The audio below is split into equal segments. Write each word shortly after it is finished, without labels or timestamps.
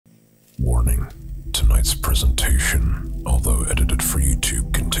Warning, tonight's presentation, although edited for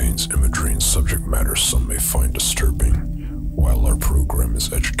YouTube, contains imagery and subject matter some may find disturbing. While our program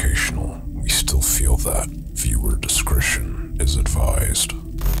is educational, we still feel that viewer discretion is advised.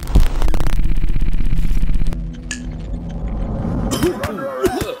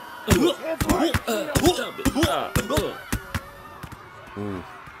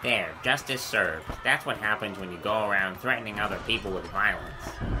 There, justice served. That's what happens when you go around threatening other people with violence.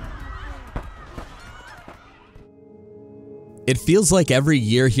 It feels like every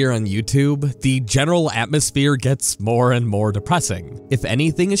year here on YouTube, the general atmosphere gets more and more depressing. If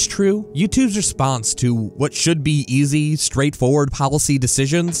anything is true, YouTube's response to what should be easy, straightforward policy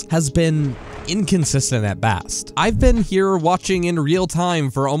decisions has been inconsistent at best. I've been here watching in real time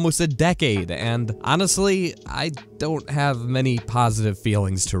for almost a decade, and honestly, I don't have many positive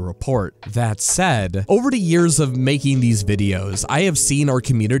feelings to report. That said, over the years of making these videos, I have seen our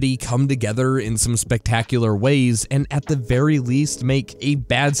community come together in some spectacular ways and at the very least make a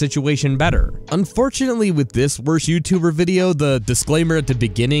bad situation better. Unfortunately, with this worst YouTuber video, the disclaimer at the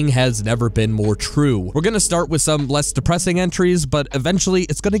beginning has never been more true. We're gonna start with some less depressing entries, but eventually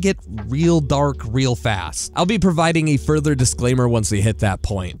it's gonna get real dark real fast. I'll be providing a further disclaimer once we hit that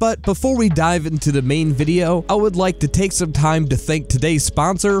point. But before we dive into the main video, I would like to take some time to thank today's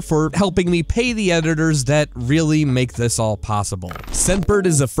sponsor for helping me pay the editors that really make this all possible. Scentbird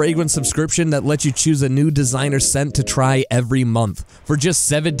is a fragrance subscription that lets you choose a new designer scent to try every month. For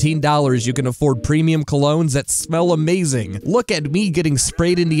just $17, you can afford premium colognes that smell amazing. Look at me getting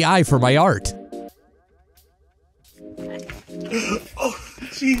sprayed in the eye for my art. Oh,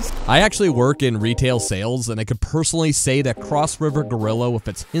 jeez. I actually work in retail sales, and I could personally say that Cross River Gorilla with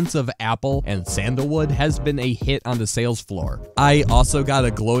its hints of apple and sandalwood has been a hit on the sales floor. I also got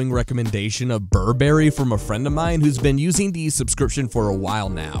a glowing recommendation of Burberry from a friend of mine who's been using the subscription for a while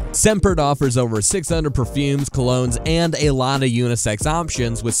now. Scentbird offers over 600 perfumes, colognes, and a lot of unisex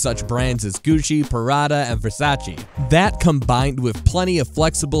options with such brands as Gucci, Prada, and Versace. That combined with plenty of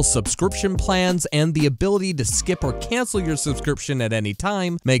flexible subscription plans and the ability to skip or cancel your subscription at any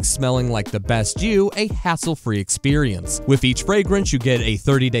time makes smelling like the best you a hassle-free experience. With each fragrance, you get a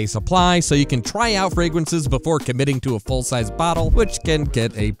 30-day supply, so you can try out fragrances before committing to a full-size bottle, which can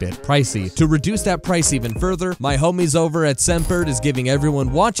get a bit pricey. To reduce that price even further, my homies over at Scentbird is giving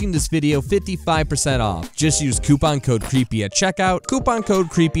everyone watching this video 55% off. Just use coupon code CREEPY at checkout. Coupon code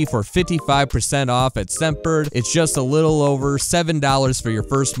CREEPY for 55% off at Scentbird. It's just a little over $7 for your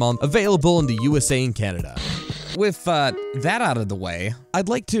first month, available in the USA and Canada. With that out of the way, I'd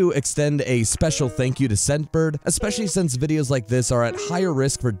like to extend a special thank you to Scentbird, especially since videos like this are at higher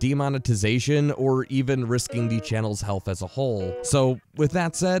risk for demonetization or even risking the channel's health as a whole. So with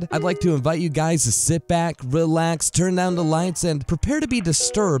that said, I'd like to invite you guys to sit back, relax, turn down the lights, and prepare to be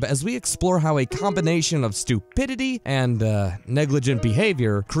disturbed as we explore how a combination of stupidity and negligent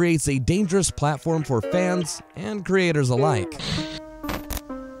behavior creates a dangerous platform for fans and creators alike.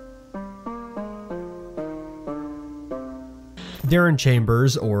 Darren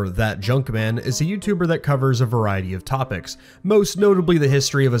Chambers, or That Junkman, is a YouTuber that covers a variety of topics, most notably the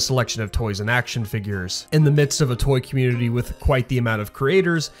history of a selection of toys and action figures. In the midst of a toy community with quite the amount of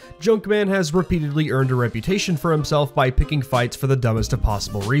creators, Junkman has repeatedly earned a reputation for himself by picking fights for the dumbest of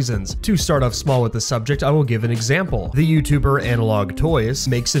possible reasons. To start off small with the subject, I will give an example. The YouTuber Analog Toys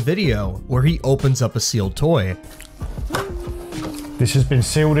makes a video where he opens up a sealed toy. This has been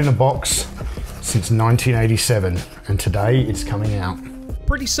sealed in a box since 1987, and today it's coming out.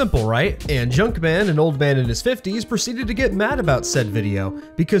 Pretty simple, right? And Junkman, an old man in his 50s, proceeded to get mad about said video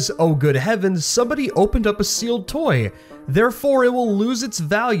because, oh good heavens, somebody opened up a sealed toy. Therefore, it will lose its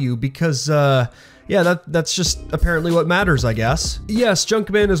value because, yeah, that's just apparently what matters, I guess. Yes,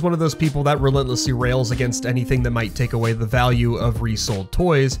 Junkman is one of those people that relentlessly rails against anything that might take away the value of resold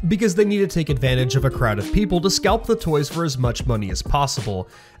toys because they need to take advantage of a crowd of people to scalp the toys for as much money as possible.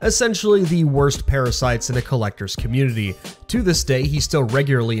 Essentially the worst parasites in a collector's community. To this day, he still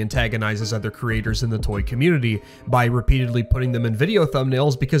regularly antagonizes other creators in the toy community by repeatedly putting them in video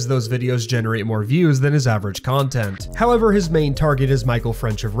thumbnails because those videos generate more views than his average content. However, his main target is Michael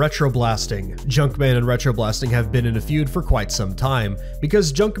French of Retroblasting. Junkman and Retroblasting have been in a feud for quite some time,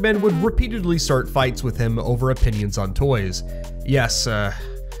 because Junkman would repeatedly start fights with him over opinions on toys. Yes,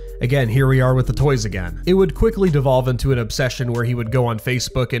 Again, here we are with the toys again. It would quickly devolve into an obsession where he would go on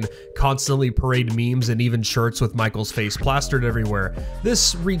Facebook and constantly parade memes and even shirts with Michael's face plastered everywhere.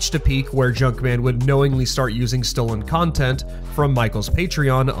 This reached a peak where Junkman would knowingly start using stolen content from Michael's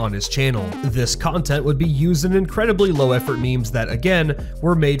Patreon on his channel. This content would be used in incredibly low-effort memes that, again,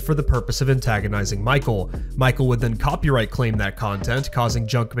 were made for the purpose of antagonizing Michael. Michael would then copyright claim that content, causing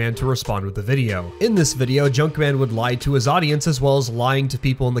Junkman to respond with the video. In this video, Junkman would lie to his audience as well as lying to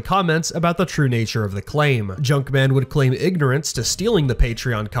people in the comments about the true nature of the claim. Junkman would claim ignorance to stealing the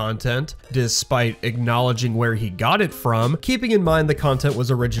Patreon content, despite acknowledging where he got it from, keeping in mind the content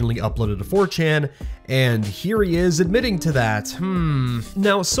was originally uploaded to 4chan, and here he is admitting to that.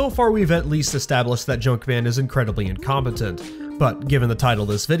 Now, so far we've at least established that Junkman is incredibly incompetent, but given the title of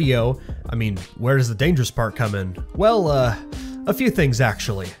this video, I mean, where does the dangerous part come in? Well, a few things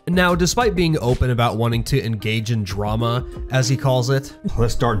actually. Now, despite being open about wanting to engage in drama, as he calls it,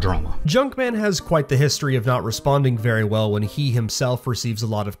 Let's start drama. Junkman has quite the history of not responding very well when he himself receives a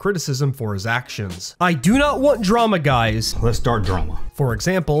lot of criticism for his actions. I do not want drama, guys. Let's start drama. For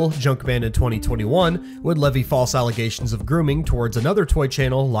example, Junkman in 2021 would levy false allegations of grooming towards another toy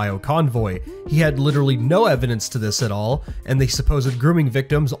channel, Lio Convoy. He had literally no evidence to this at all, and the supposed grooming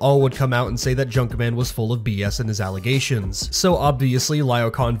victims all would come out and say that Junkman was full of BS in his allegations. So obviously, Lio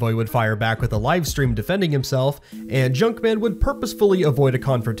Convoy would fire back with a live stream defending himself, and Junkman would purposefully avoid a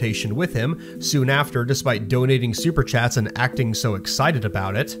confrontation with him soon after, despite donating super chats and acting so excited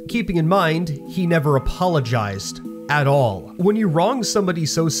about it. Keeping in mind, he never apologized at all. When you wrong somebody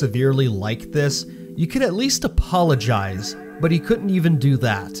so severely like this, you could at least apologize, but he couldn't even do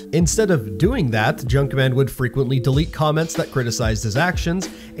that. Instead of doing that, Junkman would frequently delete comments that criticized his actions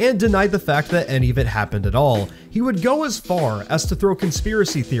and deny the fact that any of it happened at all. He would go as far as to throw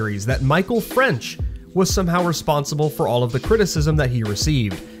conspiracy theories that Michael French was somehow responsible for all of the criticism that he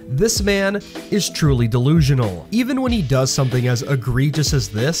received. This man is truly delusional. Even when he does something as egregious as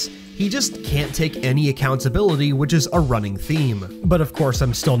this, he just can't take any accountability, which is a running theme. But of course,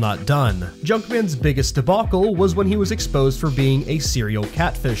 I'm still not done. Junkman's biggest debacle was when he was exposed for being a serial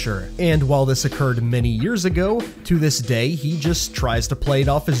catfisher. And while this occurred many years ago, to this day, he just tries to play it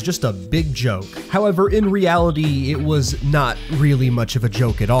off as just a big joke. However, in reality, it was not really much of a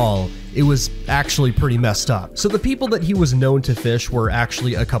joke at all. It was actually pretty messed up. So the people that he was known to fish were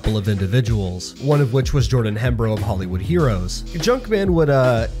actually a couple of individuals, one of which was Jordan Hembrow of Hollywood Heroes. Junkman would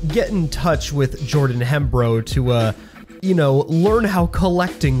get in touch with Jordan Hembrow to you know, learn how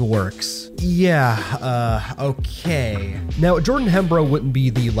collecting works. Yeah, okay. Now, Jordan Hembrow wouldn't be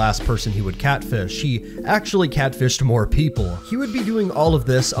the last person he would catfish. He actually catfished more people. He would be doing all of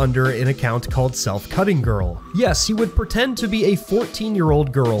this under an account called Self-Cutting Girl. Yes, he would pretend to be a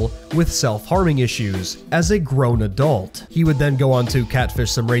 14-year-old girl with self-harming issues as a grown adult. He would then go on to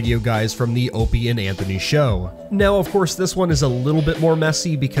catfish some radio guys from the Opie and Anthony show. Now, of course, this one is a little bit more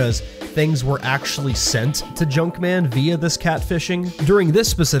messy because things were actually sent to Junkman via this catfishing. During this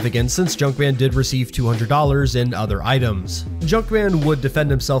specific instance, Junkman did receive $200 in other items. Junkman would defend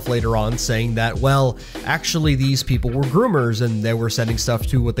himself later on, saying that, well, actually these people were groomers and they were sending stuff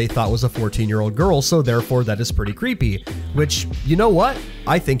to what they thought was a 14-year-old girl, so therefore that is pretty creepy. Which, you know what?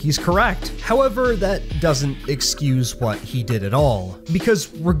 I think he's correct. However, that doesn't excuse what he did at all.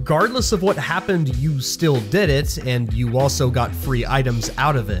 Because regardless of what happened, you still did it, and you also got free items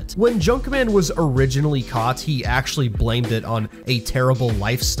out of it. When Junkman was originally caught, he actually blamed it on a terrible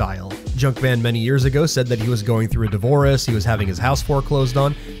lifestyle. Junkman many years ago said that he was going through a divorce, he was having his house foreclosed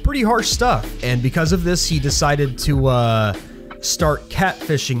on, pretty harsh stuff. And because of this, he decided to, start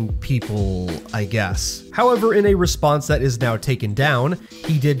catfishing people, I guess. However, in a response that is now taken down,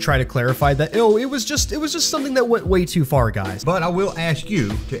 he did try to clarify that, oh, it was just something that went way too far, guys. But I will ask you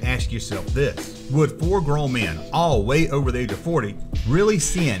to ask yourself this. Would 4 grown men, all way over the age of 40, really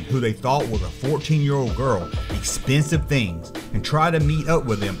send who they thought was a 14-year-old girl expensive things and try to meet up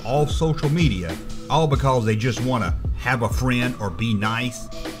with them off social media, all because they just want to have a friend or be nice?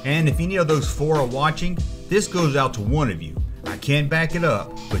 And if any of those 4 are watching, this goes out to one of you. I can't back it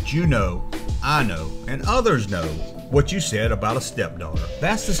up, but you know, I know, and others know what you said about a stepdaughter.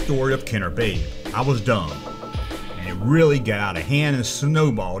 That's the story of Kenner Babe. I was dumb, and it really got out of hand and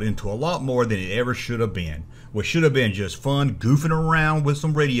snowballed into a lot more than it ever should have been. What should have been just fun goofing around with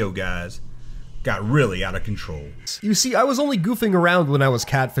some radio guys got really out of control. You see, I was only goofing around when I was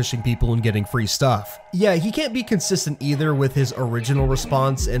catfishing people and getting free stuff. Yeah, he can't be consistent either with his original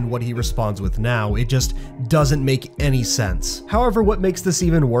response and what he responds with now. It just doesn't make any sense. However, what makes this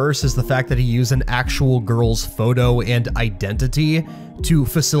even worse is the fact that he used an actual girl's photo and identity to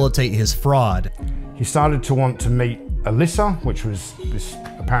facilitate his fraud. He started to want to meet Alyssa, which was this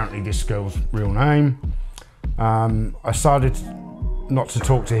apparently this girl's real name. I started not to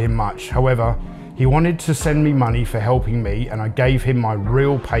talk to him much. However, he wanted to send me money for helping me, and I gave him my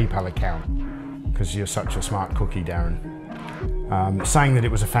real PayPal account, because you're such a smart cookie, Darren, saying that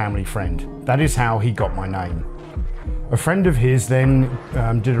it was a family friend. That is how he got my name. A friend of his then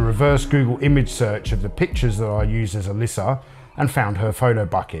did a reverse Google image search of the pictures that I used as Alyssa and found her photo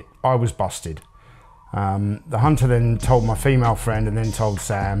bucket. I was busted. The hunter then told my female friend and then told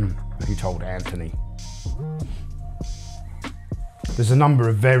Sam, who told Anthony. There's a number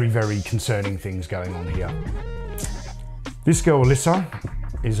of very, very concerning things going on here. This girl, Alyssa,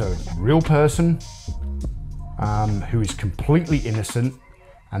 is a real person who is completely innocent,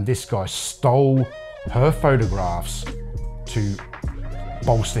 and this guy stole her photographs to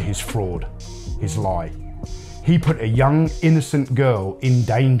bolster his fraud, his lie. He put a young, innocent girl in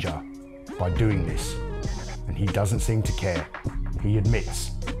danger by doing this, and he doesn't seem to care. He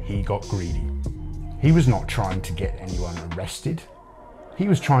admits he got greedy. He was not trying to get anyone arrested. He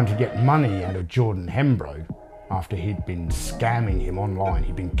was trying to get money out of Jordan Hembro after he'd been scamming him online.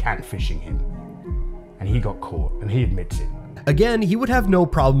 He'd been catfishing him, and he got caught, and he admits it. Again, he would have no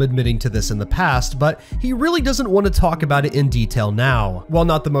problem admitting to this in the past, but he really doesn't want to talk about it in detail now. While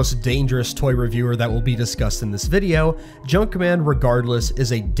not the most dangerous toy reviewer that will be discussed in this video, Junkman, regardless,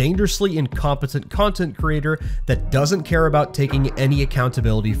 is a dangerously incompetent content creator that doesn't care about taking any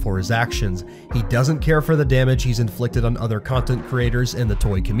accountability for his actions. He doesn't care for the damage he's inflicted on other content creators in the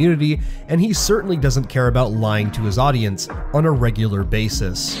toy community, and he certainly doesn't care about lying to his audience on a regular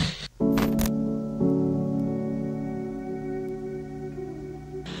basis.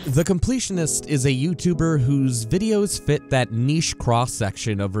 The Completionist is a YouTuber whose videos fit that niche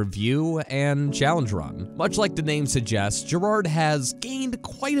cross-section of review and challenge run. Much like the name suggests, Gerard has gained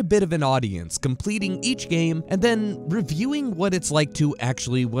quite a bit of an audience, completing each game and then reviewing what it's like to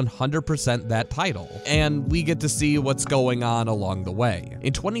actually 100% that title. And we get to see what's going on along the way.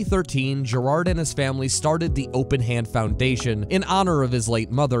 In 2013, Gerard and his family started the Open Hand Foundation in honor of his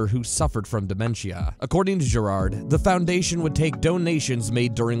late mother, who suffered from dementia. According to Gerard, the foundation would take donations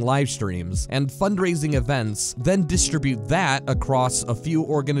made during live streams and fundraising events, then distribute that across a few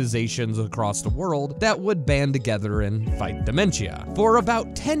organizations across the world that would band together and fight dementia. For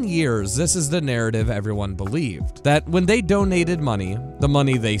about 10 years, this is the narrative everyone believed, that when they donated money, the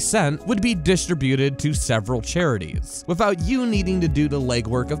money they sent would be distributed to several charities, without you needing to do the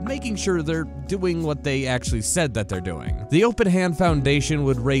legwork of making sure they're doing what they actually said that they're doing. The Open Hand Foundation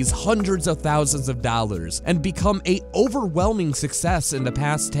would raise hundreds of thousands of dollars and become an overwhelming success in the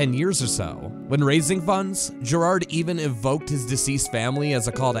past 10 years or so. When raising funds, Gerard even evoked his deceased family as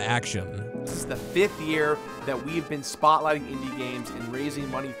a call to action. This is the 5th year that we've been spotlighting indie games and raising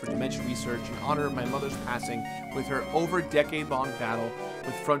money for dementia research in honor of my mother's passing with her over decade-long battle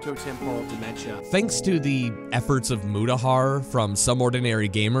with frontotemporal dementia. Thanks to the efforts of Mutahar from Some Ordinary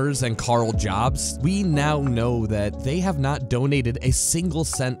Gamers and Carl Jobs, we now know that they have not donated a single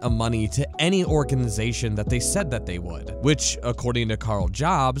cent of money to any organization that they said that they would, which, according to Carl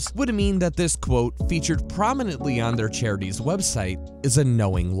Jobs, would mean that this quote featured prominently on their charity's website is a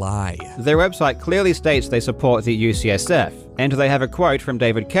knowing lie. Their website clearly states they support the UCSF, and they have a quote from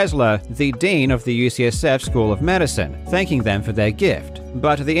David Kessler, the Dean of the UCSF School of Medicine, thanking them for their gift.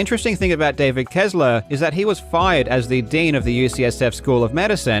 But the interesting thing about David Kessler is that he was fired as the Dean of the UCSF School of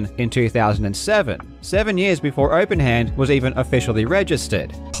Medicine in 2007, 7 years before Open Hand was even officially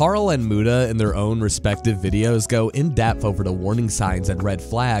registered. Carl and Muta in their own respective videos go in depth over the warning signs and red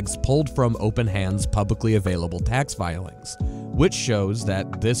flags pulled from Open Hand's publicly available tax filings, which shows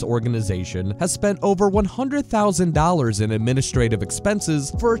that this organization has spent over $100,000 in administrative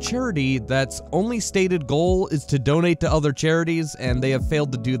expenses for a charity that's only stated goal is to donate to other charities, and they have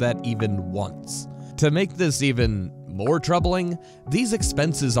failed to do that even once. To make this even more troubling, these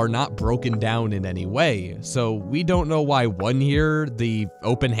expenses are not broken down in any way, so we don't know why one year the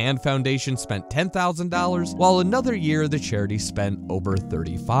Open Hand Foundation spent $10,000 while another year the charity spent over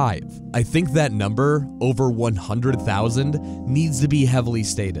 $35,000. I think that number, over $100,000, needs to be heavily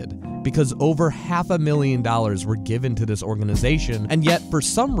stated, because over $500,000 were given to this organization, and yet for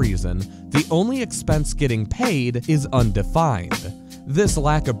some reason, the only expense getting paid is undefined. This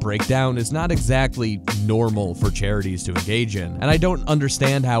lack of breakdown is not exactly normal for charities to engage in, and I don't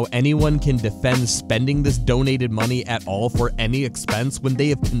understand how anyone can defend spending this donated money at all for any expense when they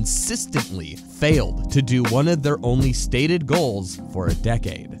have consistently failed to do one of their only stated goals for a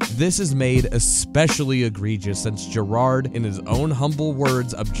decade. This is made especially egregious since Gerard, in his own humble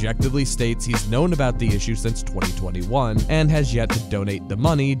words, objectively states he's known about the issue since 2021 and has yet to donate the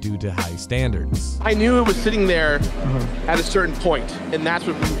money due to high standards. I knew it was sitting there at a certain point, and that's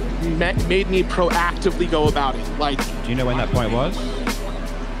what made me proactively go about it. Like, Do you know when that point was?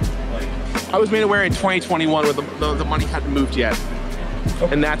 I was made aware in 2021 where the money hadn't moved yet.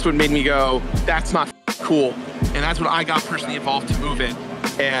 And that's what made me go, that's not cool. And that's when I got personally involved to move it.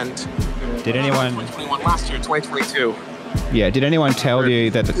 And did anyone 2021 last year, 2022. Yeah, did anyone tell you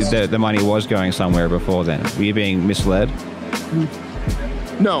that the money was going somewhere before then? Were you being misled?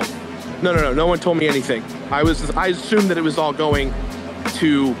 No. No one told me anything. I assumed that it was all going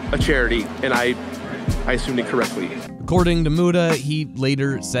to a charity, and I assumed it correctly. According to Muda, he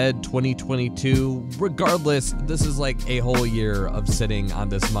later said 2022. Regardless, this is like a whole year of sitting on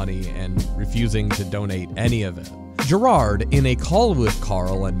this money and refusing to donate any of it. Gerard, in a call with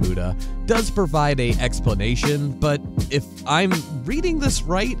Carl and Muda, does provide an explanation, but if I'm reading this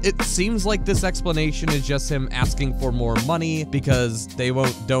right, it seems like this explanation is just him asking for more money because they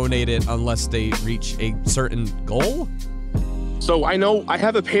won't donate it unless they reach a certain goal? So I know I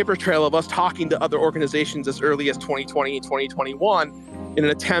have a paper trail of us talking to other organizations as early as 2020 and 2021 in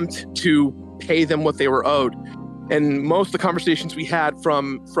an attempt to pay them what they were owed. And most of the conversations we had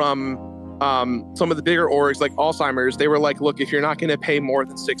from some of the bigger orgs like Alzheimer's, they were like, look, if you're not going to pay more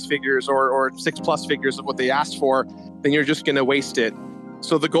than 6 figures or 6+ figures of what they asked for, then you're just going to waste it.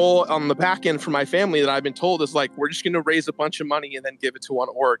 So the goal on the back end for my family that I've been told is like, we're just going to raise a bunch of money and then give it to one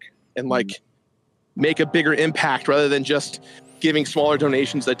org and like make a bigger impact rather than just giving smaller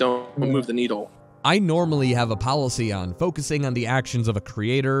donations that don't move the needle. I normally have a policy on focusing on the actions of a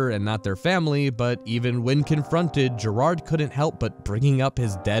creator and not their family, but even when confronted, Gerard couldn't help but bringing up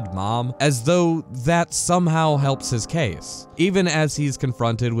his dead mom, as though that somehow helps his case. Even as he's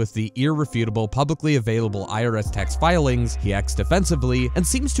confronted with the irrefutable publicly available IRS tax filings, he acts defensively and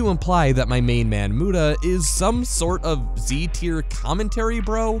seems to imply that my main man Muda is some sort of Z-tier commentary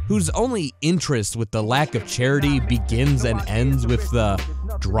bro, whose only interest with the lack of charity begins and ends with the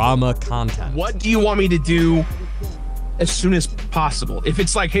drama content. What do you want me to do as soon as possible? If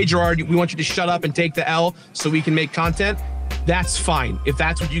it's like, hey, Gerard, we want you to shut up and take the L so we can make content, that's fine. If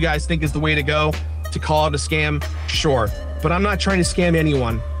that's what you guys think is the way to go, to call it a scam, sure. But I'm not trying to scam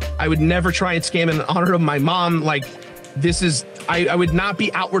anyone. I would never try and scam in honor of my mom. Like, this is, I would not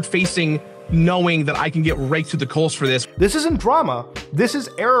be outward facing knowing that I can get raked through the coals for this. This isn't drama. This is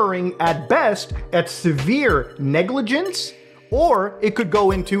erroring at best at severe negligence, or it could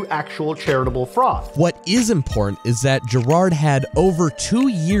go into actual charitable fraud. What is important is that Gerard had over 2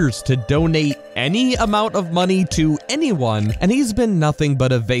 years to donate any amount of money to anyone, and he's been nothing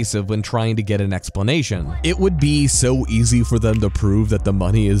but evasive when trying to get an explanation. It would be so easy for them to prove that the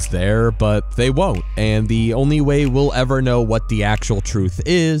money is there, but they won't, and the only way we'll ever know what the actual truth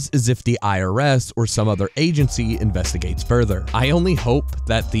is if the IRS or some other agency investigates further. I only hope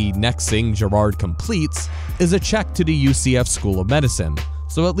that the next thing Gerard completes is a check to the UCF School of Medicine,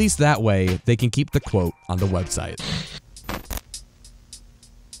 so at least that way they can keep the quote on the website.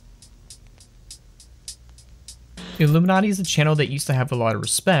 Illuminati is a channel that used to have a lot of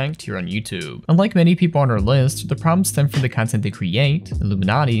respect here on YouTube. Unlike many people on our list, the problems stem from the content they create.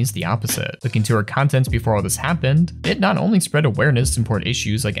 Illuminati is the opposite. Looking to our content before all this happened, it not only spread awareness to important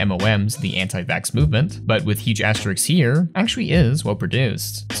issues like MOMs, the anti-vax movement, but with huge asterisks here, actually is well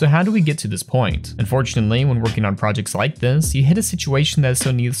produced. So how do we get to this point? Unfortunately, when working on projects like this, you hit a situation that is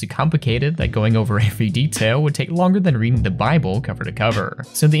so needlessly complicated that going over every detail would take longer than reading the Bible cover to cover.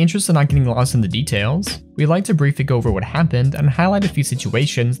 So in the interest of not getting lost in the details, we'd like to briefly go over what happened and highlight a few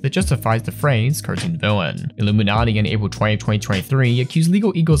situations that justifies the phrase cartoon villain. Illuminati in April 20, 2023 accused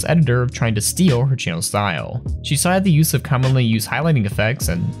Legal Eagle's editor of trying to steal her channel style. She cited the use of commonly used highlighting effects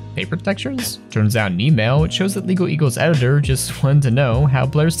and paper textures. Turns out in email, it shows that Legal Eagle's editor just wanted to know how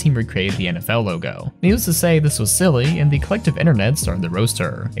Blair's team recreated the NFL logo. Needless to say, this was silly, and the collective internet started to roast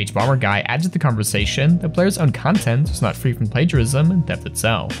her. H-Bomber Guy added to the conversation that Blair's own content was not free from plagiarism and theft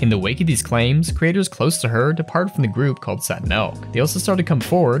itself. In the wake of these claims, creators close to her departed from the group called Satin Elk. They also started to come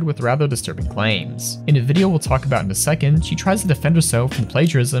forward with rather disturbing claims. In a video we'll talk about in a second, she tries to defend herself from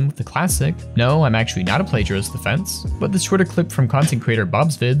plagiarism with the classic, "No, I'm actually not a plagiarist" defense, but this shorter clip from content creator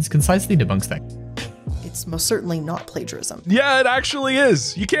Bob's Vids concisely debunks that. It's most certainly not plagiarism. Yeah, it actually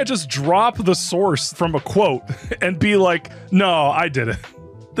is. You can't just drop the source from a quote and be like, no, I did it.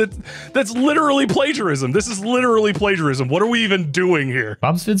 That's literally plagiarism. This is literally plagiarism. What are we even doing here?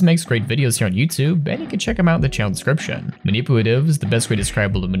 Bobsvids makes great videos here on YouTube, and you can check them out in the channel description. Manipulative is the best way to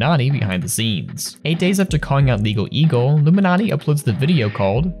describe Illuminati behind the scenes. 8 days after calling out Legal Eagle, Illuminati uploads the video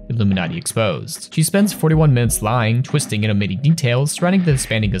called Illuminati Exposed. She spends 41 minutes lying, twisting, and omitting details surrounding the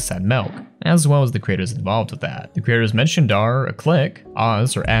disbanding of Sad Milk, as well as the creators involved with that. The creators mentioned are a clique,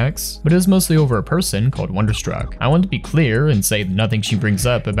 Oz or X, but it is mostly over a person called Wonderstruck. I want to be clear and say that nothing she brings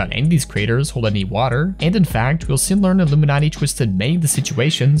up about any of these creators hold any water, and in fact, we'll soon learn Illuminati twisted many of the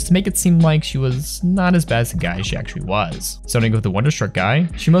situations to make it seem like she was not as bad as the guy she actually was. Starting with the Wonderstruck guy,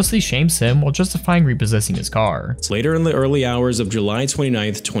 she mostly shames him while justifying repossessing his car. Later in the early hours of July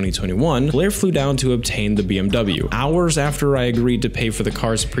 29th, 2021, Blair flew down to obtain the BMW, hours after I agreed to pay for the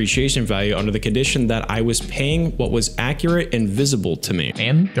car's appreciation value under the condition that I was paying what was accurate and visible to me.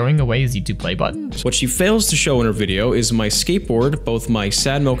 And throwing away his YouTube play button? What she fails to show in her video is my skateboard, both my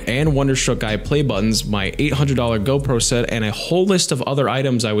Sad Milk and Wonderstruck Guy play buttons, my $800 GoPro set, and a whole list of other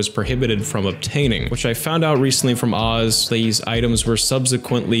items I was prohibited from obtaining, which I found out recently from Oz. These items were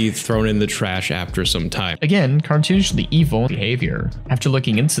subsequently thrown in the trash after some time. Again, cartoonishly evil behavior. After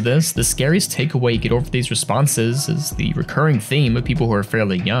looking into this, the scariest takeaway you get over these responses is the recurring theme of people who are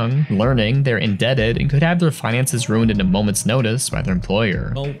fairly young, learning they're indebted, and could have their finances ruined in a moment's notice by their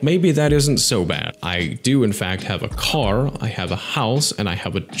employer. Well, maybe that isn't so bad. I do in fact have a car, I have a house, and I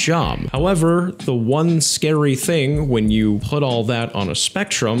have a job. However, the one scary thing when you put all that on a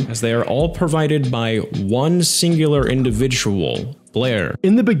spectrum is they are all provided by one singular individual, Blair.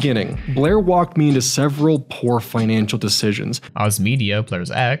 In the beginning, Blair walked me into several poor financial decisions. Oz Media,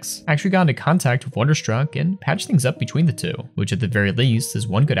 Blair's ex, actually got into contact with Wonderstruck and patched things up between the two, which at the very least is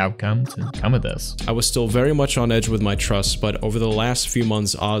one good outcome to come of this. I was still very much on edge with my trust, but over the last few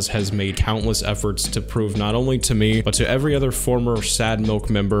months, Oz has made countless efforts to prove not only to me, but to every other former Sad Milk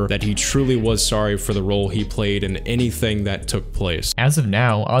member that he truly was sorry for the role he played in anything that took place. As of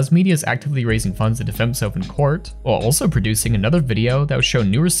now, Oz Media is actively raising funds to defend himself in court, while also producing another video that would show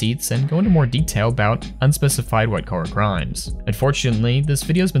new receipts and go into more detail about unspecified white-collar crimes. Unfortunately, this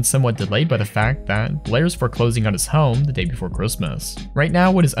video has been somewhat delayed by the fact that Blair is foreclosing on his home the day before Christmas. Right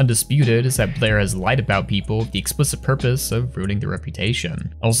now, what is undisputed is that Blair has lied about people with the explicit purpose of ruining their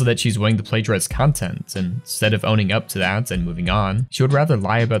reputation. Also that she's willing to plagiarize content, and instead of owning up to that and moving on, she would rather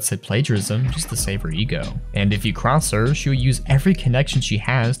lie about said plagiarism just to save her ego. And if you cross her, she will use every connection she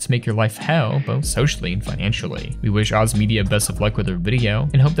has to make your life hell, both socially and financially. We wish Oz Media best of luck with their video,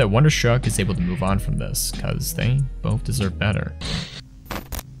 and hope that Wonderstruck is able to move on from this, cause they both deserve better.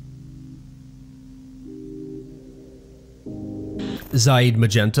 Zaid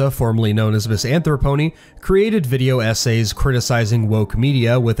Magenta, formerly known as Miss Anthropony, created video essays criticizing woke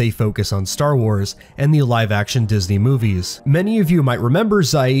media with a focus on Star Wars and the live-action Disney movies. Many of you might remember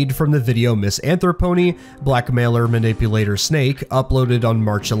Zaid from the video Miss Anthropony, Blackmailer Manipulator Snake, uploaded on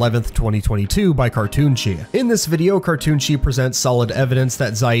March 11th, 2022 by Cartoonchi. In this video, Cartoonchi presents solid evidence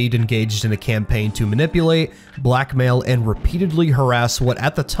that Zaid engaged in a campaign to manipulate, blackmail, and repeatedly harass what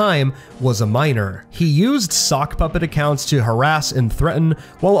at the time was a minor. He used sock puppet accounts to harass and threaten,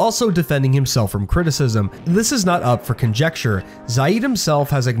 while also defending himself from criticism. This is not up for conjecture. Zaid himself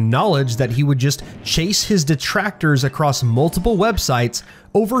has acknowledged that he would just chase his detractors across multiple websites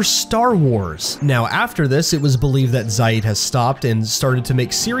over Star Wars. Now, after this, it was believed that Zaid has stopped and started to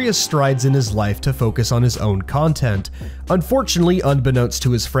make serious strides in his life to focus on his own content. Unfortunately, unbeknownst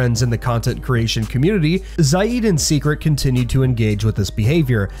to his friends in the content creation community, Zaid in secret continued to engage with this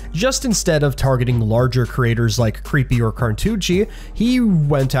behavior. Just instead of targeting larger creators like Creepy or Cartoonchi, he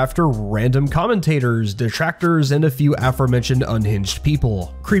went after random commentators, detractors, and a few aforementioned unhinged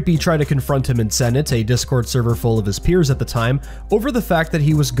people. Creepy tried to confront him in Senate, a Discord server full of his peers at the time, over the fact that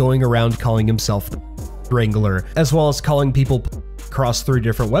he was going around calling himself the Wrangler, as well as calling people across 3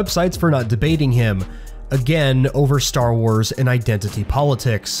 different websites for not debating him. Again, over Star Wars and identity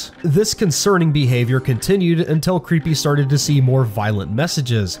politics. This concerning behavior continued until Creepy started to see more violent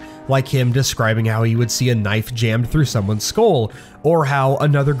messages, like him describing how he would see a knife jammed through someone's skull, or how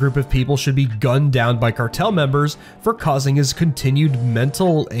another group of people should be gunned down by cartel members for causing his continued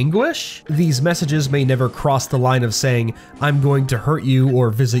mental anguish. These messages may never cross the line of saying, "I'm going to hurt you"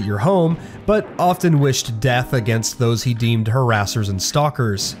 or "visit your home," but often wished death against those he deemed harassers and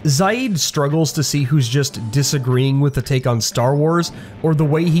stalkers. Zaid struggles to see who's just disagreeing with the take on Star Wars, or the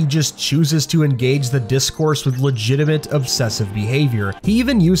way he just chooses to engage the discourse with legitimate obsessive behavior. He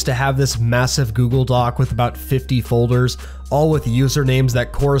even used to have this massive Google Doc with about 50 folders, all with usernames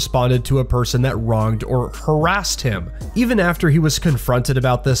that corresponded to a person that wronged or harassed him. Even after he was confronted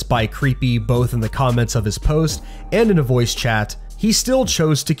about this by Creepy both in the comments of his post and in a voice chat, he still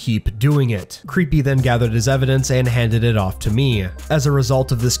chose to keep doing it. Creepy then gathered his evidence and handed it off to me. As a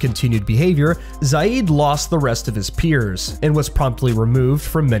result of this continued behavior, Zaid lost the rest of his peers and was promptly removed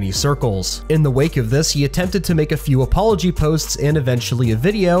from many circles. In the wake of this, he attempted to make a few apology posts and eventually a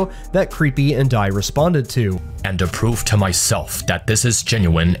video that Creepy and I responded to. And to prove to myself that this is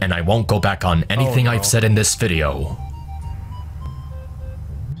genuine and I won't go back on anything I've said in this video.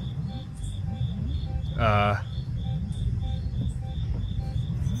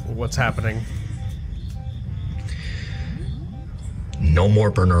 What's happening? No more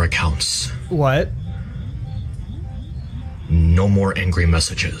burner accounts. What? No more angry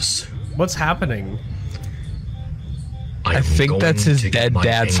messages. What's happening? I think that's his dead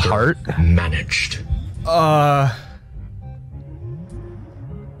dad's heart. Managed. I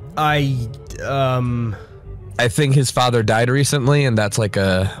think his father died recently, and that's like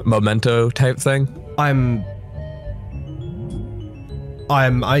a memento type thing. I'm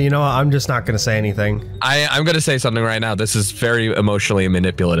just not gonna say anything. I'm gonna say something right now. This is very emotionally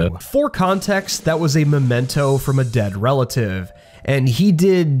manipulative. For context, that was a memento from a dead relative. And he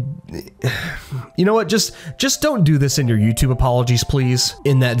did, you know what, just don't do this in your YouTube apologies, please.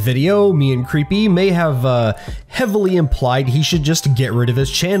 In that video, me and Creepy may have heavily implied he should just get rid of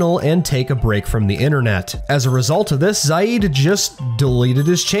his channel and take a break from the internet. As a result of this, Zaid just deleted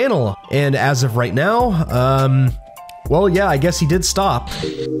his channel. And as of right now, well, yeah, I guess he did stop.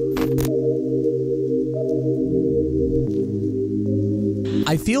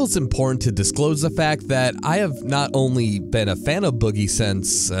 I feel it's important to disclose the fact that I have not only been a fan of Boogie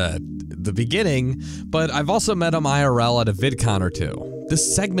since the beginning, but I've also met him IRL at a VidCon or two.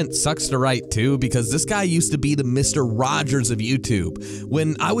 This segment sucks to write too, because this guy used to be the Mr. Rogers of YouTube.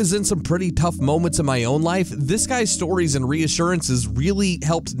 When I was in some pretty tough moments in my own life, this guy's stories and reassurances really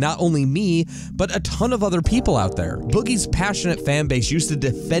helped not only me, but a ton of other people out there. Boogie's passionate fan base used to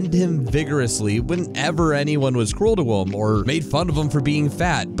defend him vigorously whenever anyone was cruel to him or made fun of him for being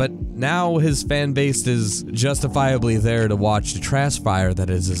fat, but now his fan base is justifiably there to watch the trash fire that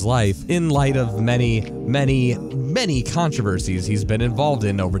is his life, in light of many controversies he's been involved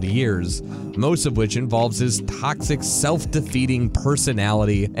in over the years, most of which involves his toxic, self-defeating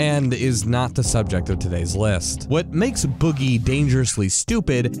personality and is not the subject of today's list. What makes Boogie dangerously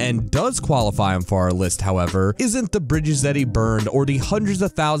stupid and does qualify him for our list, however, isn't the bridges that he burned or the hundreds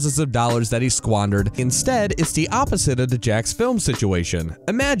of thousands of dollars that he squandered. Instead, it's the opposite of the Jax film situation.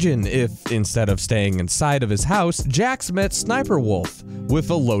 Imagine if, instead of staying inside of his house, Jax met Sniper Wolf with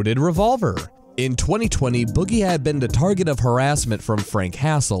a loaded revolver. In 2020, Boogie had been the target of harassment from Frank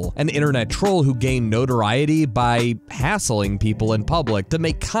Hassel, an internet troll who gained notoriety by hassling people in public to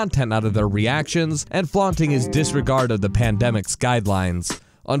make content out of their reactions and flaunting his disregard of the pandemic's guidelines.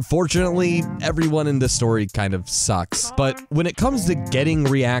 Unfortunately, everyone in this story kind of sucks, but when it comes to getting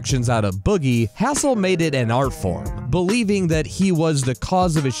reactions out of Boogie, Hassel made it an art form. Believing that he was the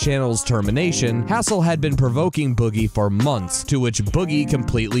cause of his channel's termination, Hassel had been provoking Boogie for months, to which Boogie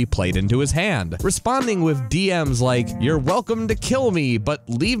completely played into his hand, responding with DMs like, "You're welcome to kill me, but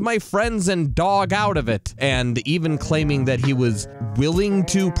leave my friends and dog out of it," and even claiming that he was willing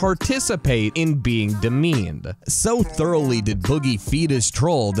to participate in being demeaned. So thoroughly did Boogie feed his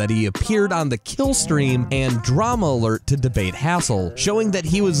troll that he appeared on the Kill Stream and Drama Alert to debate Hassel, showing that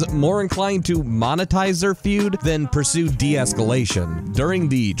he was more inclined to monetize their feud than pursue de-escalation. During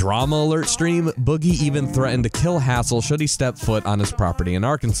the Drama Alert stream, Boogie even threatened to kill Hassel should he step foot on his property in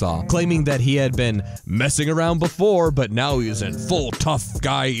Arkansas, claiming that he had been messing around before, but now he's in full tough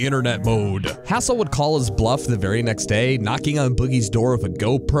guy internet mode. Hassel would call his bluff the very next day, knocking on Boogie's door with a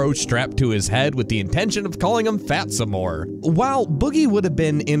GoPro strapped to his head with the intention of calling him fat some more. While Boogie would have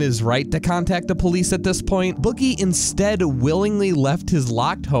been in his right to contact the police at this point, Boogie instead willingly left his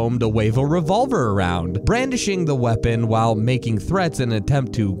locked home to wave a revolver around, brandishing the weapon while making threats in an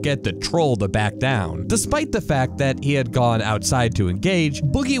attempt to get the troll to back down. Despite the fact that he had gone outside to engage,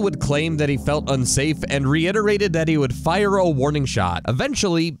 Boogie would claim that he felt unsafe and reiterated that he would fire a warning shot.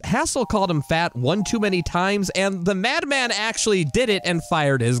 Eventually, Hassel called him fat one too many times, and the madman actually did it and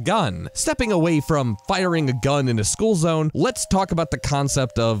fired his gun. Stepping away from firing a gun in a school zone, let's talk about the concept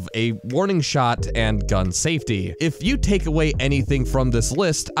of a warning shot and gun safety. If you take away anything from this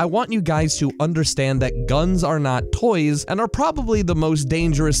list, I want you guys to understand that guns are not toys and are probably the most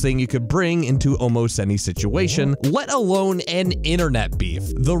dangerous thing you could bring into almost any situation, let alone an internet beef.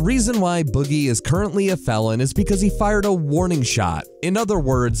 The reason why Boogie is currently a felon is because he fired a warning shot. In other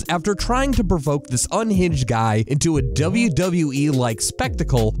words, after trying to provoke this unhinged guy into a WWE-like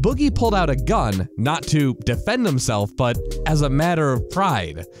spectacle, Boogie pulled out a gun, not to defend himself, but as a matter of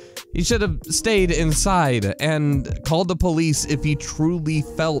tried. He should have stayed inside and called the police if he truly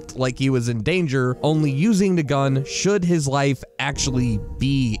felt like he was in danger, only using the gun should his life actually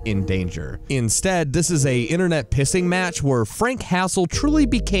be in danger. Instead, this is a internet pissing match where Frank Hassel truly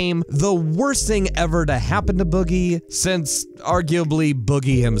became the worst thing ever to happen to Boogie since arguably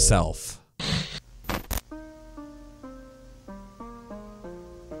Boogie himself.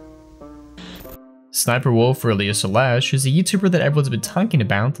 Sniper Wolf, or Leah Shalesh, is a YouTuber that everyone's been talking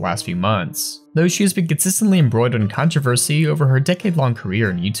about the last few months, though she has been consistently embroiled in controversy over her decade-long career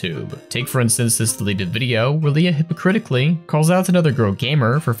on YouTube. Take for instance this deleted video where Leah hypocritically calls out another girl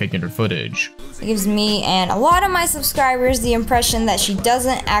gamer for faking her footage. It gives me and a lot of my subscribers the impression that she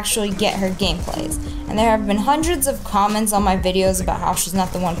doesn't actually get her gameplays, and there have been hundreds of comments on my videos about how she's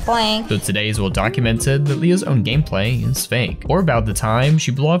not the one playing. Though today is well documented that Leah's own gameplay is fake. Or about the time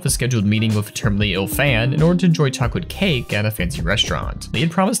she blew off a scheduled meeting with a terminally ill fan in order to enjoy chocolate cake at a fancy restaurant. Leah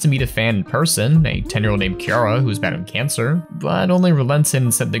had promised to meet a fan in person, a 10-year-old named Kiara who was battling cancer, but only relented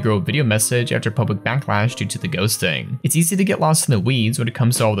and sent the girl a video message after public backlash due to the ghosting. It's easy to get lost in the weeds when it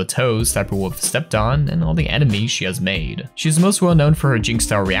comes to all the toes Sniper Wolf stepped on and all the enemies she has made. She is most well known for her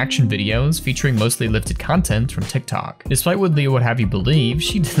Jinx-style reaction videos featuring mostly lifted content from TikTok. Despite what Leah would have you believe,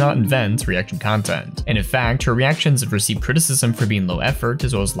 she did not invent reaction content. And in fact, her reactions have received criticism for being low effort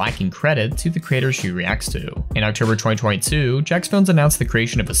as well as lacking credit to the creators she reacts to. In October 2022, Jax Films announced the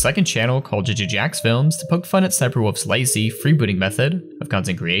creation of a second channel called Jax Films to poke fun at Sniper Wolf's lazy, freebooting method of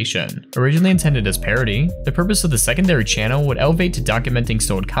content creation. Originally intended as parody, the purpose of the secondary channel would elevate to documenting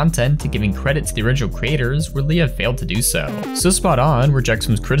stolen content to giving credit to the original creators where Leah failed to do so. So spot on were Jax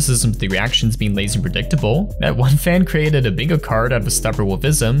Films' criticisms of the reactions being lazy and predictable, that one fan created a bingo card out of Sniper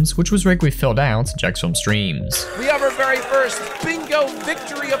Wolfisms, which was regularly filled out in Jax Films streams. We have our very first bingo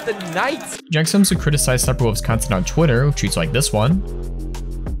victory of the night! Jax Films would criticize Sniper Wolf's content on Twitter with tweets like this one,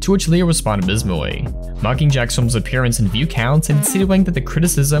 to which Leah responded abysmally, mocking Jax Films' appearance and view counts and insinuating that the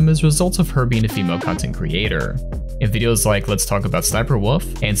criticism is a result of her being a female content creator. In videos like Let's Talk About Sniper Wolf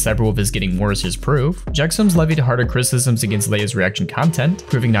and Sniper Wolf is Getting Worse is Proof, Jax Films levied harder criticisms against Leah's reaction content,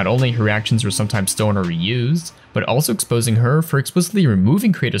 proving not only her reactions were sometimes stolen or reused, but also exposing her for explicitly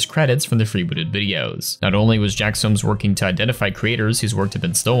removing creators' credits from the freebooted videos. Not only was Jax Films working to identify creators whose work had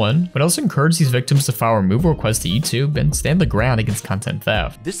been stolen, but also encouraged these victims to file removal requests to YouTube and stand the ground against content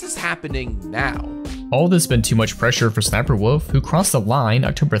theft. This is happening now. All this been too much pressure for Sniper Wolf, who crossed the line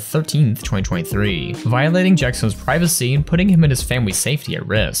October 13th, 2023, violating Jax Films' privacy and putting him and his family's safety at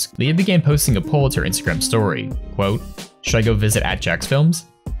risk. Leah began posting a poll to her Instagram story, quote, "Should I go visit at Jax Films?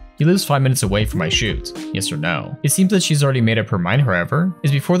 He lives 5 minutes away from my shoot, yes or no?" It seems that she's already made up her mind, however, as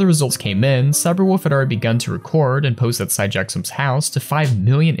before the results came in, Sniper Wolf had already begun to record and post outside Jax Films' house to 5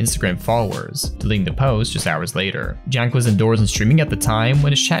 million Instagram followers, deleting the post just hours later. Jack was indoors and streaming at the time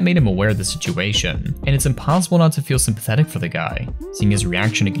when his chat made him aware of the situation, and it's impossible not to feel sympathetic for the guy, seeing his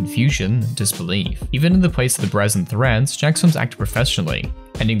reaction to confusion and disbelief. Even in the place of the brazen threats, Jax Films acted professionally,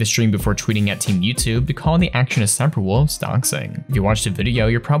 ending the stream before tweeting at Team YouTube to call the action as Sniper Wolf's doxing. If you watched the video,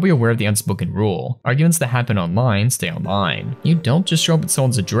 you're probably aware of the unspoken rule. Arguments that happen online stay online. You don't just show up at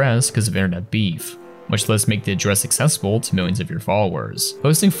someone's address because of internet beef, much less make the address accessible to millions of your followers.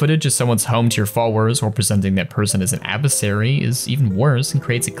 Posting footage of someone's home to your followers while presenting that person as an adversary is even worse and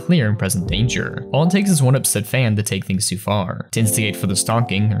creates a clear and present danger. All it takes is one upset fan to take things too far, to instigate further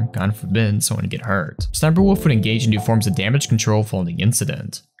stalking, or God forbid, someone to get hurt. Sniper Wolf would engage in new forms of damage control following the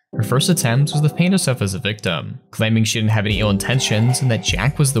incident. Her first attempt was to paint herself as a victim, claiming she didn't have any ill intentions and that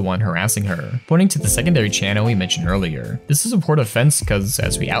Jack was the one harassing her, pointing to the secondary channel we mentioned earlier. This is a poor defense because,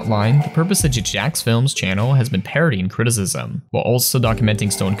 as we outlined, the purpose of Jax Films' channel has been parody and criticism, while also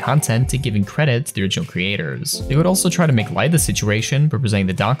documenting stolen content and giving credit to the original creators. They would also try to make light of the situation by presenting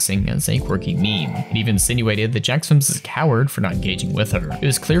the doxing as a quirky meme. It even insinuated that Jax Films is a coward for not engaging with her. It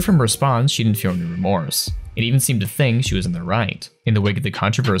was clear from her response she didn't feel any remorse. It even seemed to think she was in the right. In the wake of the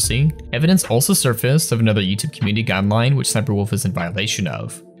controversy, evidence also surfaced of another YouTube community guideline which Sniper Wolf is in violation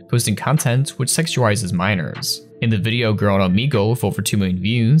of, posting content which sexualizes minors. In the video Girl on Omegle with over 2 million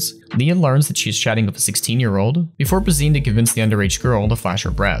views, Leah learns that she is chatting with a 16-year-old before proceeding to convince the underage girl to flash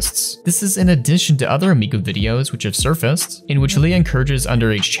her breasts. This is in addition to other Omegle videos which have surfaced, in which Leah encourages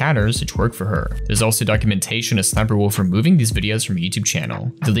underage chatters to twerk for her. There's also documentation of Sniper Wolf removing these videos from her YouTube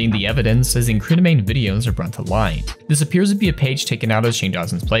channel, deleting the evidence as the incriminating videos are brought to light. This appears to be a page taken out of Shane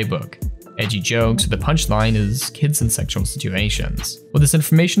Dawson's playbook. Edgy jokes, with the punchline is kids in sexual situations. While this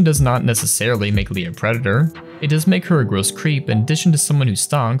information does not necessarily make Leah a predator, It does make her a gross creep in addition to someone who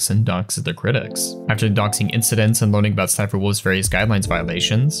stalks and doxes their critics. After the doxing incidents and learning about Sniperwolf's various guidelines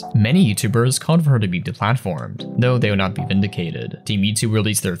violations, many YouTubers called for her to be deplatformed, though they would not be vindicated. Team YouTube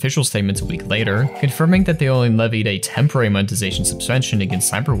released their official statements a week later, confirming that they only levied a temporary monetization suspension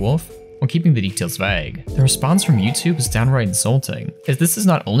against Sniperwolf, while keeping the details vague. The response from YouTube is downright insulting, as this is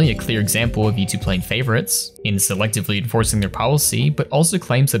not only a clear example of YouTube playing favorites in selectively enforcing their policy, but also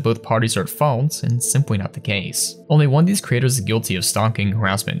claims that both parties are at fault, and simply not the case. Only one of these creators is guilty of stalking,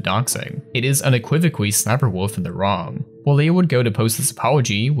 harassment, and doxing. It is unequivocally Sniperwolf in the wrong. While Leah would go to post this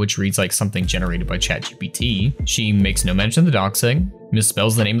apology, which reads like something generated by ChatGPT, she makes no mention of the doxing,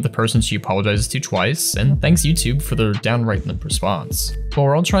 misspells the name of the person she apologizes to twice, and thanks YouTube for their downright limp response. While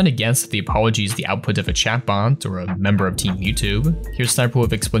we're all trying to guess if the apology is the output of a chatbot or a member of Team YouTube, here's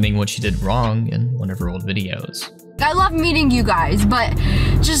Sniperwolf explaining what she did wrong in one of her old videos. I love meeting you guys, but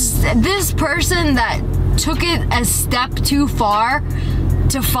just this person that took it a step too far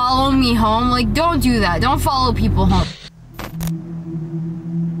to follow me home, like, don't do that. Don't follow people home.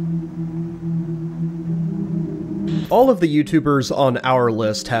 All of the YouTubers on our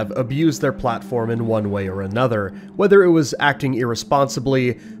list have abused their platform in one way or another, whether it was acting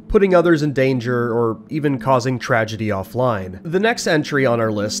irresponsibly, putting others in danger, or even causing tragedy offline. The next entry on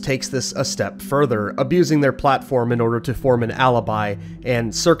our list takes this a step further, abusing their platform in order to form an alibi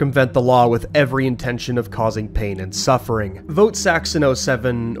and circumvent the law with every intention of causing pain and suffering. Vote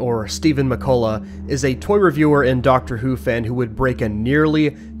Saxon07, or Stephen McCullough, is a toy reviewer and Doctor Who fan who would break a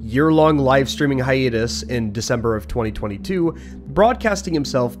nearly year-long live streaming hiatus in December of 2022, broadcasting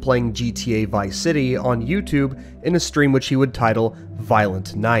himself playing GTA Vice City on YouTube in a stream which he would title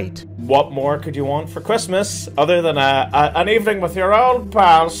Violent Night. What more could you want for Christmas other than an evening with your old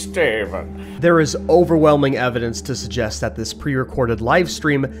pal Steven? There is overwhelming evidence to suggest that this pre-recorded live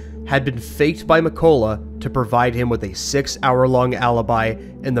stream had been faked by McCullough to provide him with a 6-hour-long alibi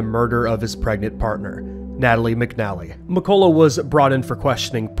in the murder of his pregnant partner, Natalie McNally. McCullough was brought in for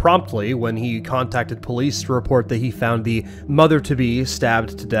questioning promptly when he contacted police to report that he found the mother-to-be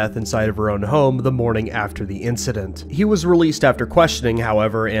stabbed to death inside of her own home the morning after the incident. He was released after questioning,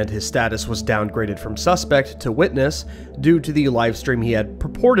 however, and his status was downgraded from suspect to witness due to the livestream he had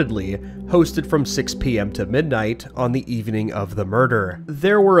purportedly hosted from 6 p.m. to midnight on the evening of the murder.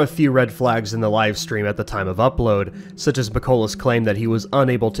 There were a few red flags in the livestream at the time of upload, such as McCullough's claim that he was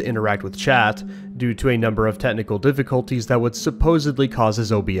unable to interact with chat due to a number of technical difficulties that would supposedly cause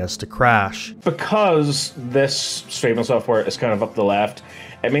his OBS to crash. Because this streaming software is kind of up the left,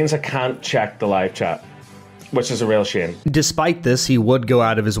 it means I can't check the live chat, which is a real shame. Despite this, he would go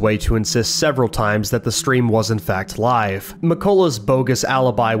out of his way to insist several times that the stream was in fact live. McCullough's bogus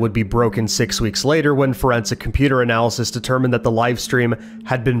alibi would be broken 6 weeks later when forensic computer analysis determined that the live stream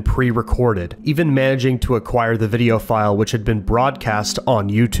had been pre-recorded, even managing to acquire the video file which had been broadcast on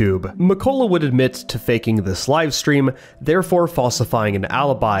YouTube. McCullough would admit to faking this live stream, therefore falsifying an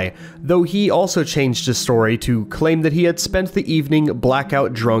alibi, though he also changed his story to claim that he had spent the evening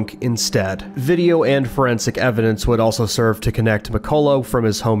blackout drunk instead. Video and forensic evidence would also serve to connect McCullough from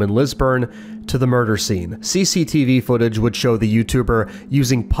his home in Lisburn to the murder scene. CCTV footage would show the YouTuber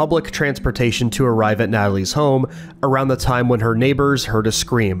using public transportation to arrive at Natalie's home around the time when her neighbors heard a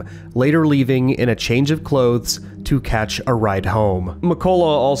scream, later leaving in a change of clothes to catch a ride home. McCullough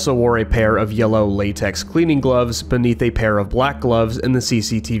also wore a pair of yellow latex cleaning gloves beneath a pair of black gloves in the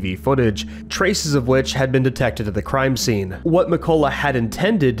CCTV footage, traces of which had been detected at the crime scene. What McCullough had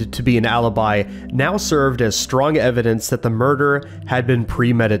intended to be an alibi now served as strong evidence that the murder had been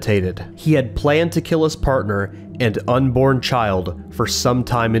premeditated. He had planned to kill his partner and unborn child for some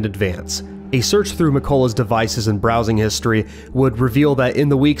time in advance. A search through McCullough's devices and browsing history would reveal that in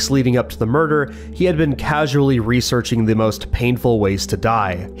the weeks leading up to the murder, he had been casually researching the most painful ways to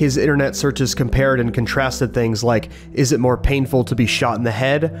die. His internet searches compared and contrasted things like, is it more painful to be shot in the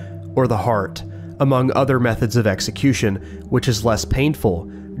head or the heart, among other methods of execution, which is less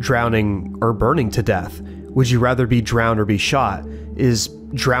painful, drowning or burning to death. Would you rather be drowned or be shot? Is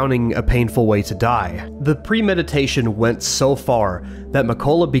drowning a painful way to die? The premeditation went so far that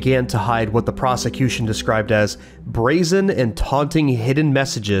McCullough began to hide what the prosecution described as brazen and taunting hidden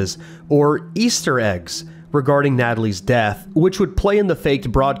messages, or Easter eggs, regarding Natalie's death, which would play in the faked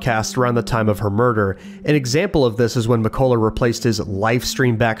broadcast around the time of her murder. An example of this is when McCullough replaced his live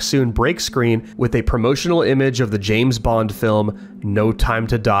stream back soon break screen with a promotional image of the James Bond film No Time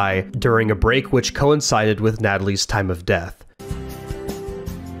to Die during a break which coincided with Natalie's time of death.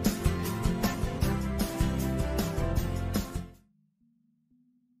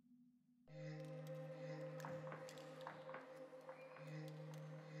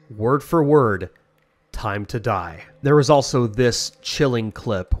 Word for word, time to die. There was also this chilling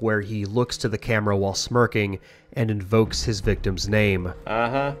clip where he looks to the camera while smirking and invokes his victim's name.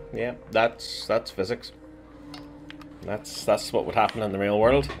 Yeah, that's physics. That's what would happen in the real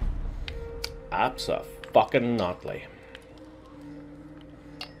world. Abso-fucking-notly.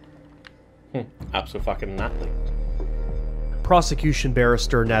 Abso-fucking-notly. Prosecution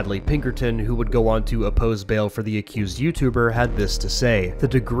barrister Natalie Pinkerton, who would go on to oppose bail for the accused YouTuber, had this to say: "The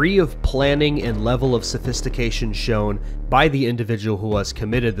degree of planning and level of sophistication shown by the individual who has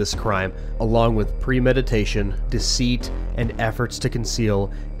committed this crime, along with premeditation, deceit, and efforts to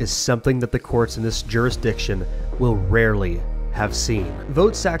conceal, is something that the courts in this jurisdiction will rarely have seen."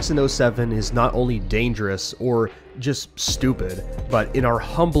 Vote Saxon 07 is not only dangerous or just stupid, but in our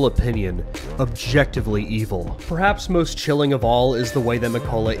humble opinion, objectively evil. Perhaps most chilling of all is the way that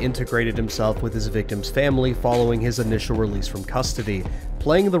McCullough integrated himself with his victim's family following his initial release from custody,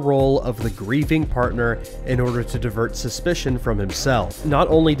 playing the role of the grieving partner in order to divert suspicion from himself. Not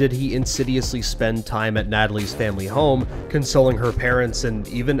only did he insidiously spend time at Natalie's family home, consoling her parents and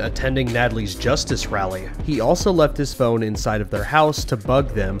even attending Natalie's justice rally, he also left his phone inside of their house to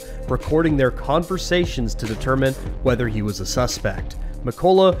bug them, recording their conversations to determine whether he was a suspect.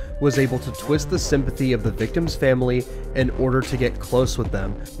 McCullough was able to twist the sympathy of the victim's family in order to get close with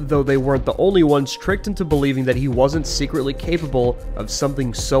them, though they weren't the only ones tricked into believing that he wasn't secretly capable of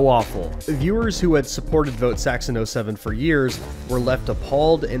something so awful. Viewers who had supported Vote Saxon 07 for years were left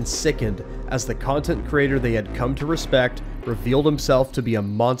appalled and sickened as the content creator they had come to respect revealed himself to be a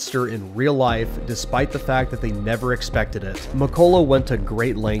monster in real life, despite the fact that they never expected it. McCullough went to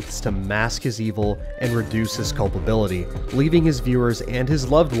great lengths to mask his evil and reduce his culpability, leaving his viewers and his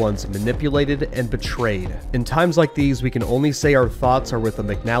loved ones manipulated and betrayed. In times like these, we can only say our thoughts are with the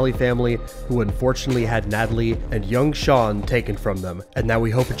McNally family, who unfortunately had Natalie and young Sean taken from them, and that we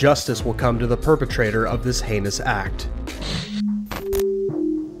hope justice will come to the perpetrator of this heinous act.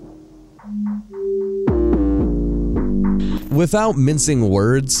 Without mincing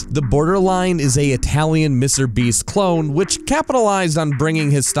words, The Borderline is a Italian Mr. Beast clone which capitalized on bringing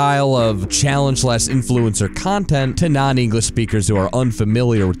his style of challenge/influencer content to non-English speakers who are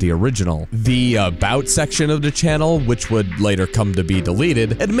unfamiliar with the original. The About section of the channel, which would later come to be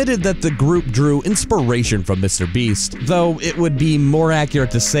deleted, admitted that the group drew inspiration from Mr. Beast, though it would be more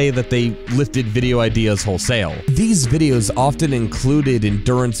accurate to say that they lifted video ideas wholesale. These videos often included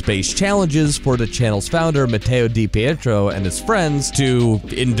endurance-based challenges for the channel's founder Matteo Di Pietro and his friends to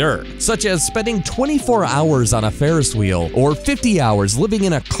endure, such as spending 24 hours on a Ferris wheel or 50 hours living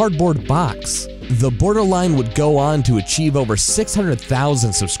in a cardboard box. The Borderline would go on to achieve over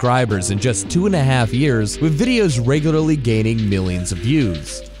 600,000 subscribers in just 2.5 years, with videos regularly gaining millions of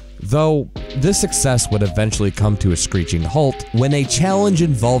views. Though, this success would eventually come to a screeching halt when a challenge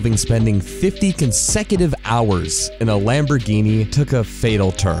involving spending 50 consecutive hours in a Lamborghini took a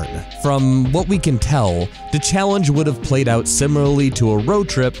fatal turn. From what we can tell, the challenge would have played out similarly to a road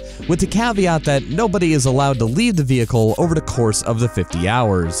trip, with the caveat that nobody is allowed to leave the vehicle over the course of the 50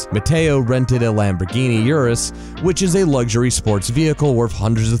 hours. Matteo rented a Lamborghini Urus, which is a luxury sports vehicle worth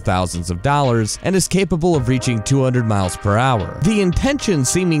hundreds of thousands of dollars and is capable of reaching 200 miles per hour. The intention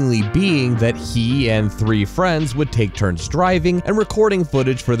seemingly being that he and 3 friends would take turns driving and recording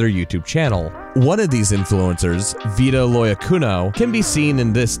footage for their YouTube channel. One of these influencers, Vito Loyacuno, can be seen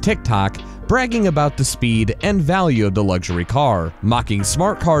in this TikTok bragging about the speed and value of the luxury car, mocking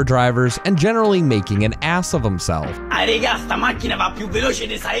smart car drivers, and generally making an ass of himself. Raga, sta macchina va più veloce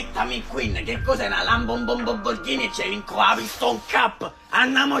di Saetta McQueen. Che cos'è una Lamborghini e c'è ha visto un cap?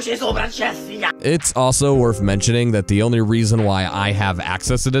 Andiamoci sopra, Jessica. It's also worth mentioning that the only reason why I have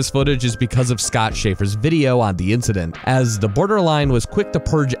access to this footage is because of Scott Schaefer's video on the incident, as the Borderline was quick to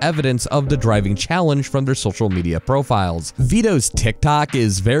purge evidence of the driving challenge from their social media profiles. Vito's TikTok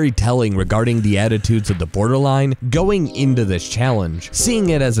is very telling regarding the attitudes of the Borderline going into this challenge,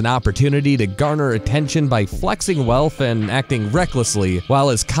 seeing it as an opportunity to garner attention by flexing wealth and acting recklessly, while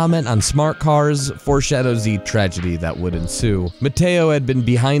his comment on smart cars foreshadows the tragedy that would ensue. Matteo had been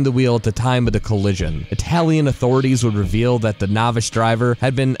behind the wheel at the time of the collision. Italian authorities would reveal that the novice driver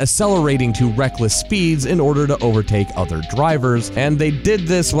had been accelerating to reckless speeds in order to overtake other drivers, and they did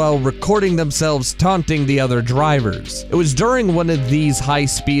this while recording themselves taunting the other drivers. It was during one of these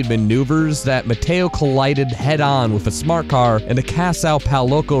high-speed maneuvers that Matteo collided head-on with a smart car in the Casal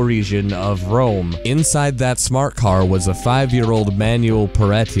Palocco region of Rome. Inside that smart car was a 5-year-old Manuel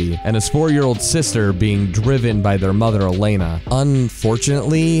Peretti and his 4-year-old sister being driven by their mother Elena. Unfortunately,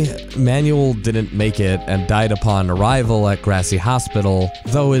 Unfortunately, Manuel didn't make it and died upon arrival at Grassy Hospital,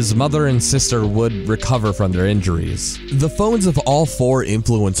 though his mother and sister would recover from their injuries. The phones of all 4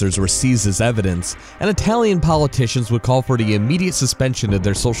 influencers were seized as evidence, and Italian politicians would call for the immediate suspension of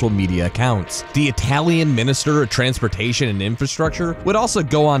their social media accounts. The Italian Minister of Transportation and Infrastructure would also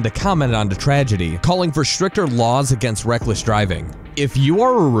go on to comment on the tragedy, calling for stricter laws against reckless driving. If you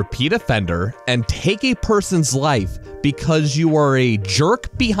are a repeat offender and take a person's life because you are a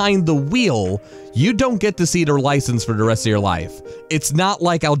jerk behind the wheel, you don't get to see their license for the rest of your life. It's not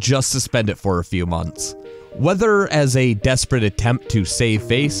like I'll just suspend it for a few months. Whether as a desperate attempt to save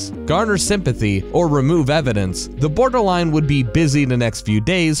face, garner sympathy, or remove evidence, the borderline would be busy the next few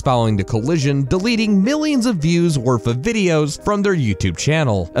days following the collision, deleting millions of views worth of videos from their YouTube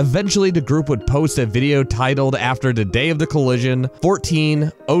channel. Eventually, the group would post a video titled after the day of the collision,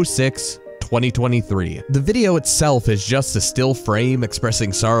 14/06/2023. The video itself is just a still frame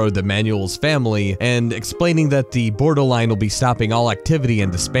expressing sorrow to Manuel's family and explaining that the borderline will be stopping all activity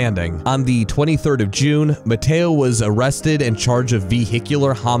and disbanding. On the 23rd of June, Matteo was arrested and charged of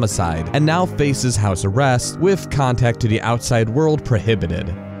vehicular homicide and now faces house arrest with contact to the outside world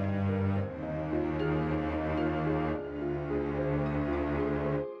prohibited.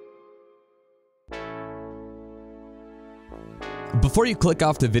 Before you click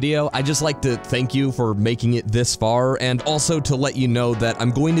off the video, I'd just like to thank you for making it this far, and also to let you know that I'm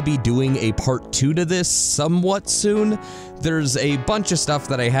going to be doing a part 2 to this somewhat soon. There's a bunch of stuff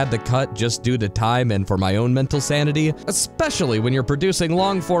that I had to cut just due to time and for my own mental sanity, especially when you're producing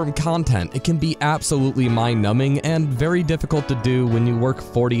long-form content. It can be absolutely mind-numbing and very difficult to do when you work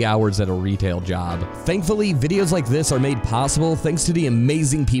 40 hours at a retail job. Thankfully, videos like this are made possible thanks to the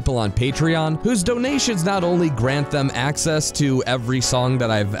amazing people on Patreon, whose donations not only grant them access to every song that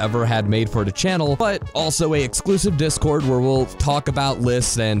I've ever had made for the channel, but also a exclusive Discord where we'll talk about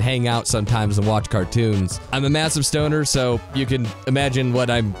lists and hang out sometimes and watch cartoons. I'm a massive stoner, so you can imagine what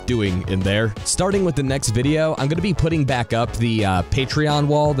I'm doing in there. Starting with the next video, I'm going to be putting back up the Patreon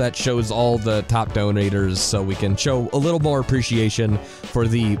wall that shows all the top donators so we can show a little more appreciation for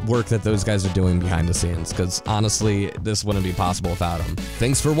the work that those guys are doing behind the scenes, because honestly, this wouldn't be possible without them.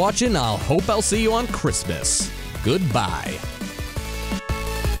 Thanks for watching. I'll see you on Christmas. Goodbye.